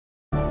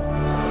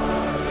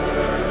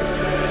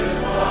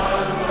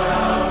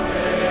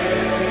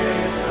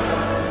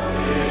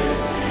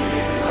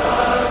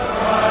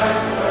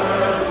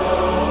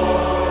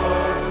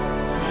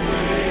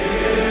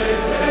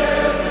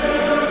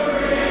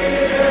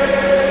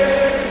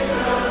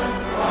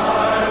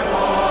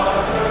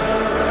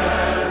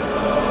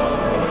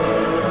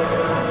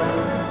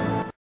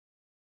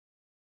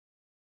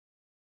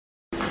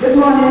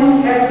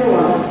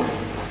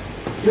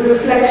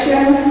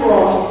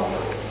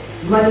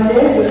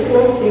Monday, the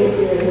 4th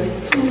April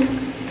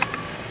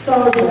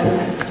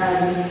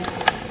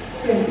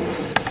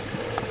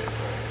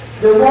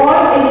 2022. The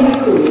war in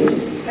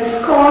Ukraine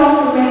has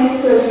caused many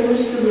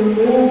persons to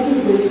be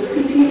moved with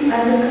pity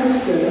and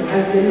concern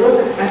as they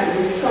look at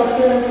the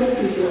suffering of the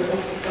people of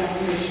that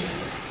nation.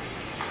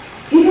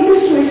 Even the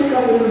Swiss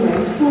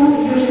government,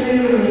 who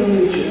usually remain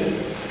neutral,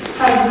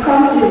 have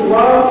become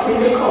involved in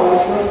the call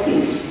for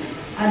peace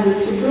and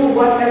to do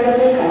whatever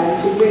they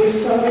can to bring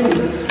some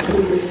relief to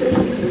the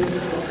citizens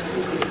of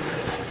Ukraine.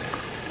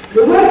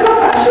 The word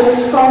compassion is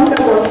found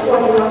about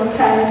 41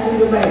 times in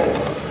the Bible.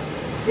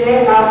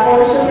 There are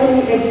also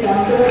many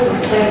examples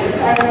of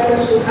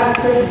characters who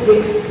acted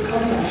with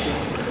compassion.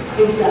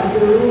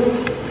 Example, Ruth,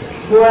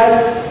 Boaz,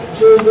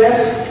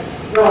 Joseph,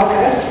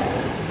 Dorcas.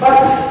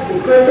 But the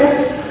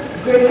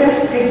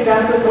greatest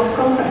example of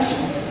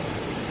compassion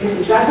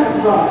is that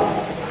of God,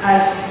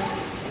 as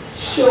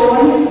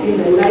shown in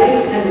the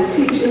life and the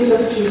teachings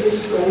of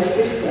Jesus Christ,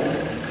 his Son,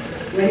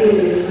 when he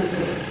lived on earth.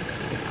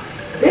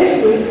 This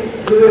week,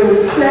 we will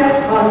reflect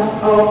on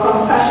our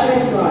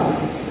compassionate God,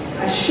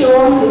 as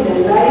shown in the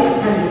life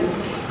and the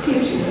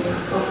teachings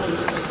of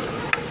Jesus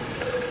Christ.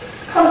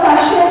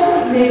 Compassion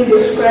may be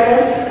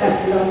described as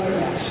love in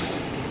action.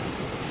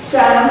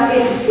 Psalm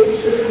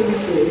 86:15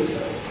 says,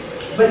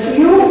 "But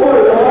you, O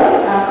Lord,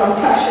 are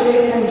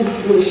compassionate and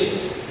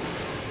gracious,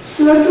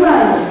 slow to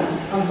anger,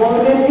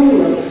 abundant in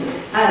love,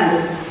 and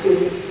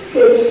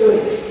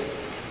faithfulness."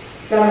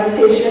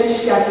 Lamentations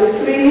chapter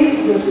 3,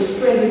 verses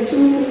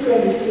 22 to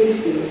 23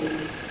 says,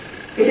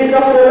 "It is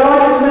of the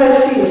Lord's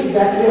mercies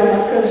that we are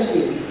not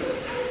consumed,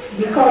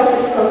 because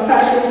his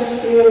compassions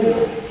fail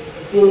not.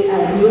 They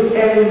are new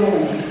every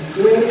morning.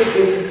 Great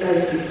is thy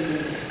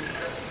faithfulness."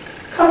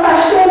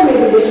 Compassion may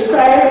be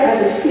described as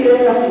a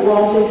feeling of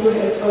wanting to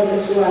help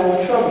others who are in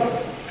trouble.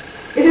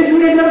 It is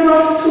made up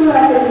of two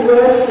Latin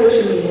words which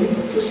mean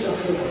to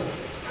suffer.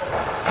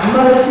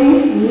 Mercy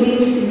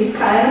means to be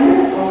kind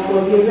or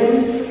forgiving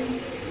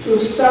to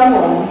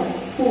someone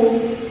who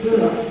do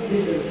not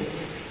deserve it.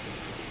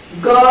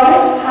 God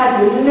has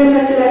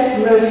limitless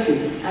mercy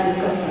and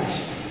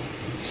compassion,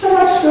 so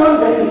much so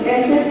that he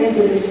entered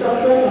into the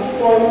suffering of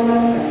fallen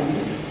mankind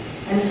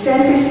and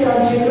sent his Son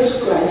Jesus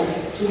Christ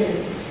to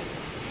help us.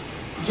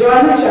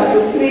 John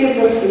chapter 3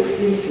 verse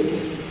 16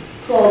 says,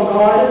 "For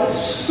God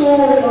so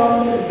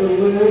loved the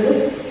world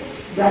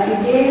that he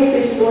gave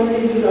his only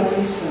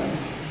begotten Son,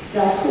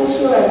 that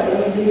whosoever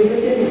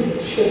believeth in him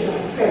should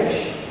not perish,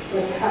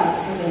 but have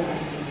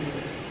everlasting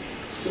life."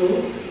 So,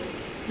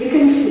 we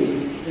can see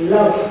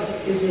love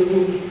is the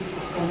root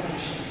of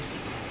compassion.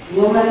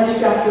 Romans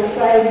chapter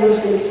 5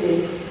 verse 8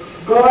 says,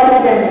 "God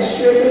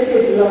demonstrated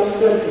his love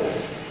towards us,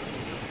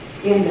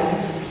 in that,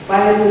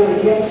 while we were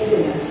yet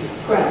sinners,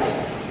 Christ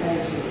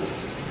died for us."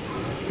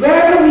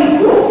 Wherever we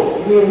go,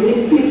 we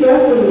meet people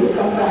who need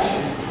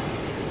compassion.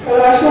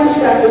 Colossians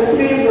chapter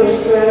 3 verse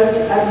 12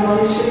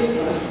 admonishes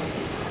us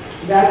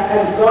that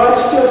as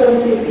God's chosen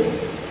people,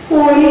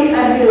 holy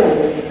and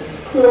beloved,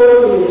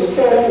 clothe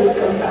yourself with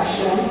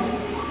compassion,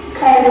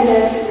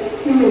 kindness,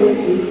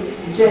 humility,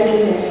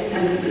 gentleness,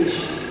 and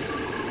patience.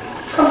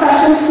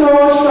 Compassion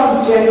flows from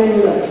genuine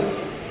love.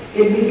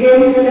 It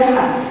begins in the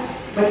heart,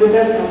 but it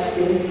does not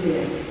stay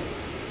there.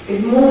 It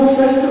moves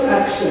us to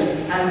action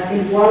and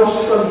involves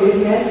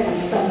forgiveness and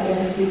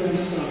sometimes even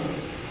sorrow.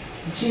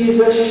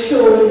 Jesus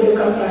showed the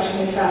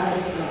compassionate heart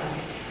of God.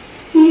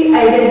 He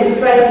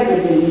identified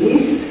with the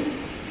least,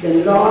 the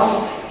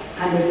lost,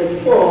 and with the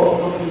poor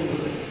of the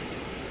world.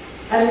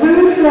 As we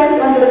reflect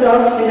on the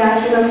love in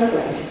action of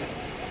Christ,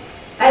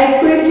 I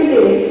pray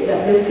today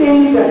that the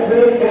things that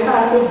break the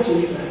heart of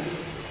Jesus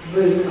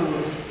break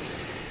ours.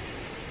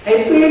 I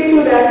pray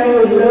too that we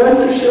will learn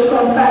to show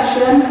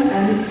compassion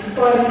and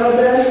point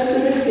others to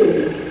the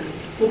Savior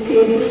who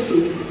came to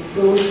seek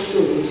those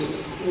souls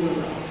who were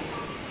lost.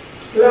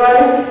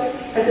 Lord,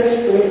 let us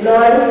pray.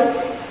 Lord,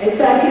 I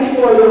thank you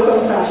for your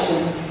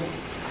compassion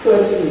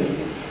towards me.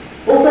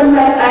 Open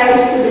my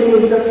eyes to the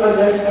needs of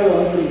others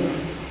around me.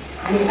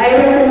 And I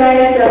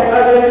recognize that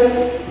others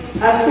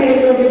are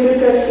facing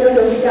difficult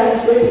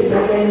circumstances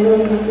that I know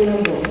nothing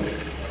about.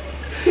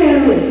 Fill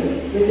me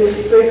with the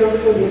spirit of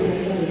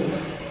forgiveness and love.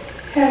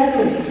 Help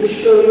me to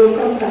show your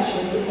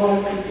compassion to all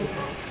people,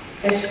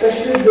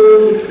 especially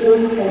those with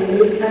whom I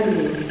live and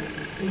live.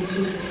 In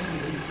Jesus' name.